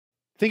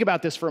Think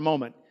about this for a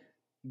moment.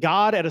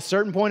 God, at a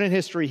certain point in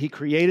history, He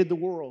created the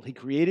world. He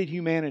created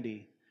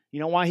humanity. You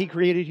know why He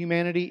created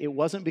humanity? It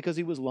wasn't because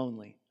He was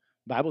lonely.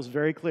 The Bible's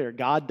very clear.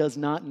 God does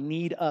not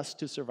need us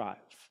to survive.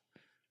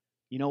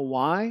 You know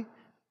why?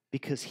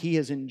 Because He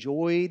has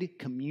enjoyed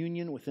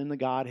communion within the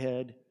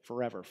Godhead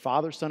forever.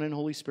 Father, Son, and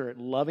Holy Spirit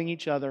loving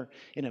each other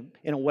in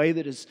a way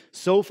that is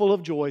so full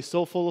of joy,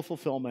 so full of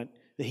fulfillment,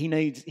 that He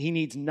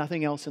needs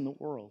nothing else in the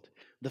world.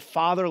 The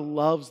Father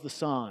loves the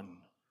Son.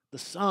 The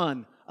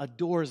Son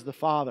adores the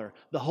Father.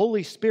 The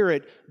Holy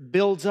Spirit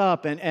builds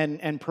up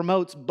and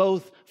promotes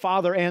both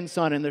Father and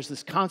Son. And there's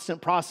this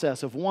constant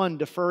process of one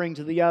deferring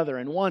to the other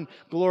and one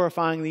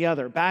glorifying the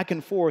other. Back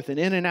and forth and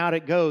in and out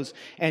it goes.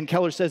 And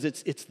Keller says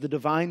it's the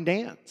divine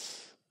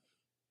dance.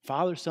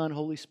 Father, Son,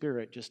 Holy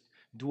Spirit just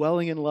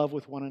dwelling in love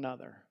with one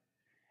another.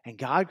 And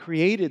God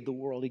created the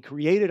world. He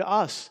created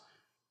us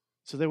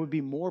so there would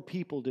be more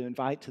people to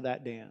invite to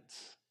that dance.